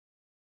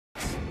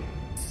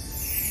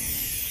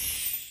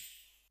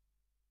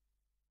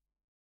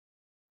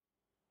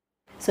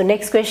So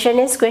next question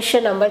is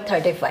question number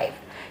 35.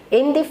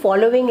 In the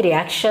following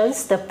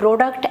reactions, the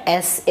product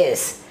S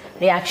is.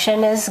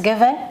 Reaction is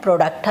given,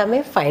 product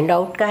हमें find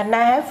out करना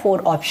है.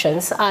 4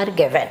 options are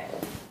given.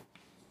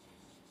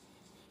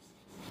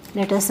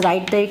 Let us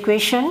write the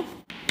equation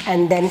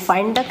and then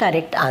find the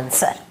correct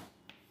answer.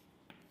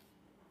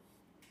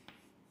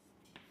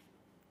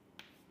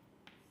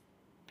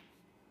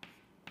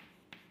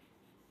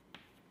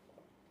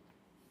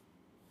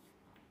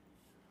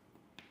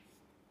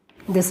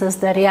 This is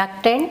the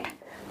reactant.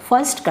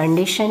 First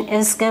condition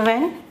is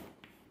given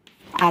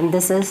and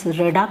this is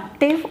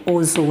reductive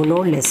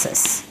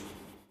ozonolysis.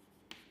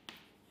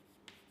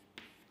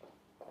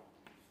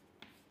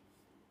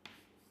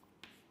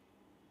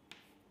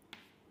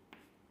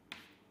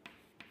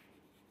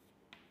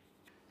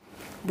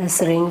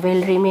 This ring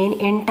will remain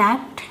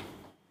intact.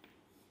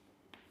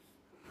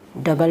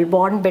 Double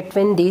bond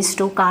between these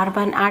 2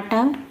 carbon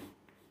atoms.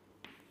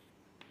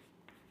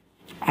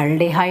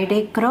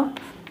 Aldehydic group.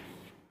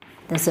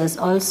 This is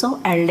also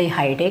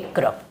aldehydic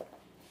group.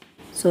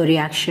 So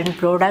reaction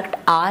product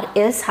R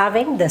is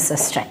having this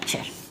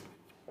structure.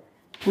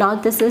 Now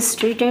this is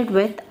treated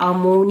with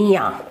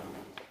ammonia.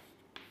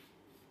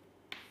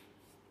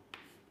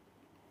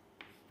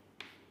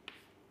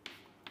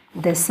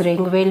 This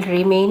ring will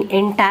remain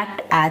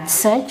intact as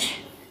such.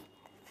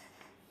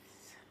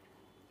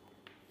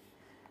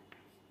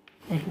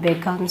 It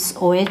becomes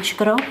OH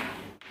group.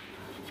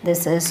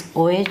 This is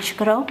OH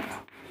group.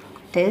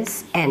 This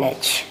is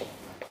NH.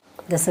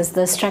 This is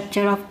the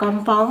structure of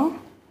compound.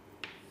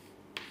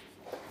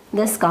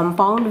 This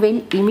compound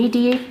will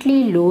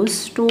immediately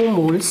lose 2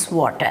 moles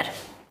water.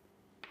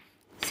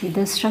 See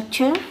the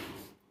structure?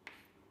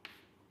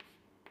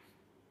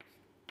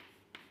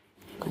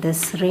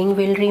 This ring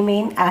will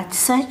remain as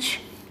such.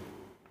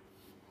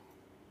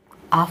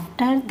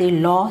 After the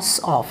loss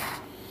of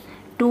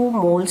 2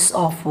 moles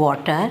of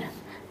water,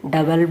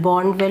 double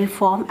bond will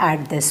form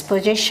at this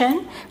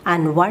position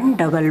and 1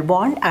 double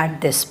bond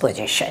at this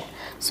position.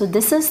 So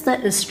this is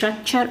the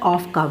structure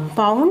of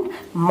compound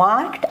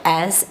marked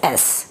as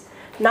S.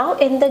 Now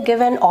in the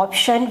given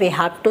option, we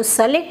have to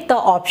select the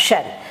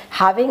option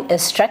having a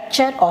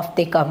structure of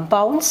the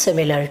compound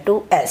similar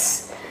to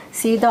S.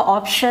 See the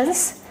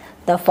options.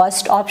 The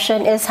first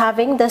option is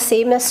having the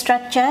same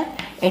structure.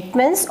 It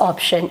means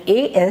option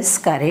A is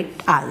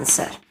correct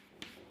answer.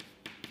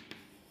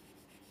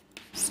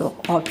 So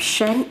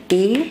option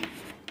A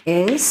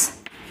is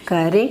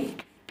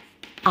correct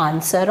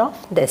answer of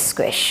this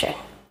question.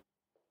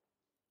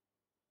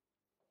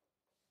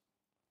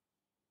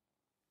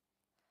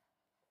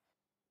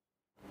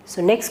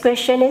 So next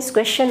question is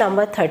question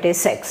number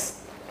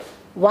 36.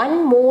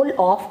 1 mole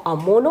of a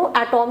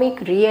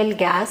monoatomic real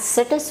gas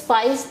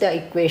satisfies the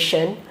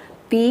equation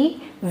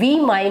P V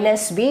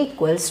minus B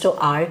equals to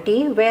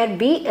RT, where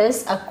B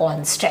is a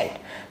constant.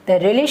 The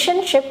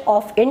relationship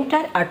of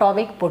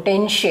interatomic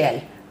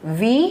potential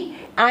V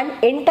and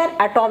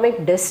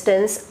interatomic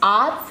distance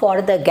R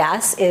for the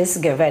gas is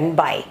given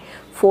by.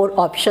 4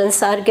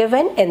 options are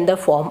given in the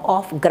form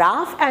of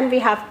graph and we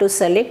have to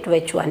select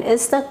which one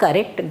is the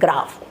correct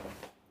graph.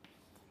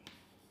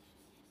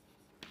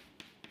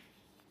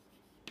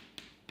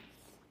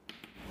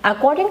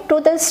 According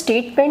to the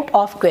statement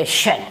of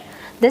question,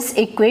 this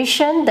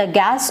equation, the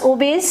gas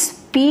obeys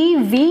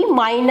PV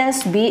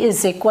minus B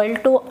is equal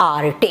to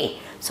RT.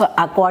 So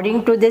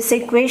according to this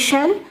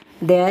equation,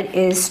 there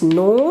is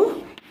no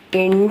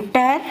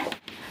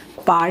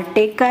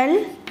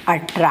interparticle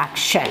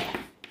attraction.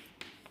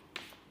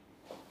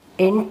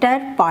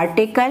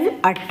 Interparticle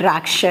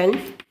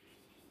attraction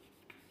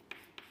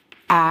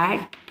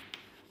at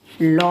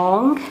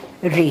long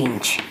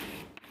range.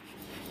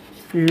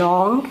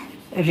 Long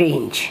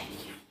range.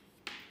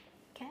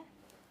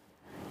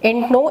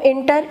 No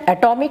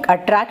interatomic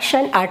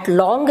attraction at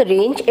long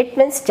range. It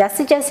means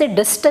जैसे जैसे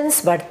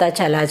distance बढ़ता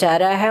चला जा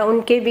रहा है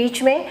उनके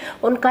बीच में,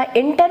 उनका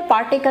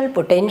interparticle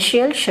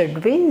potential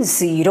should be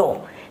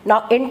 0.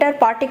 Now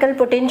interparticle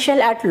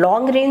potential at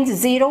long range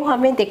 0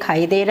 हमें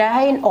दिखाई दे रहा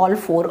है in all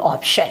 4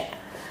 option.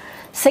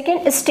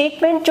 Second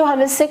statement जो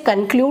हम इससे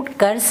conclude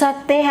कर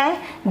सकते हैं,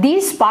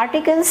 these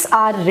particles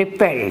are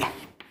repelled,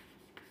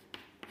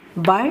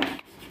 but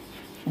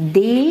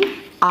they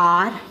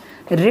are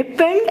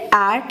repelled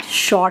at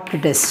short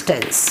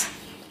distance.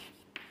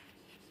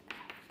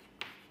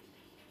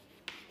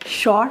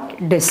 Short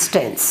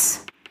distance.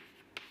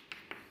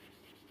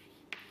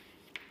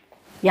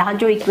 यहाँ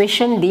जो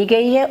इक्वेशन दी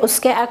गई है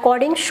उसके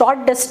अकॉर्डिंग शॉर्ट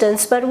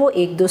डिस्टेंस पर वो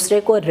एक दूसरे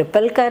को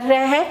रिपेल कर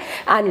रहे हैं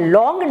एंड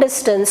लॉन्ग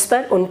डिस्टेंस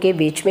पर उनके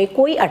बीच में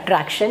कोई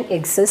अट्रैक्शन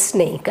एग्जिस्ट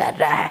नहीं कर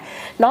रहा है.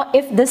 नाउ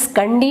इफ दिस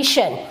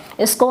कंडीशन,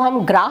 इसको हम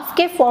ग्राफ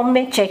के फॉर्म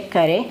में चेक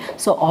करें,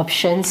 so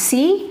option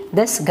C,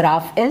 this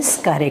graph is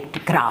correct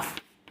graph.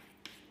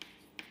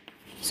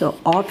 So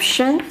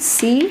option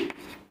C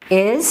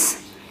is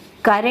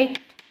correct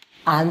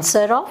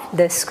answer of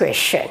this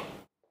question.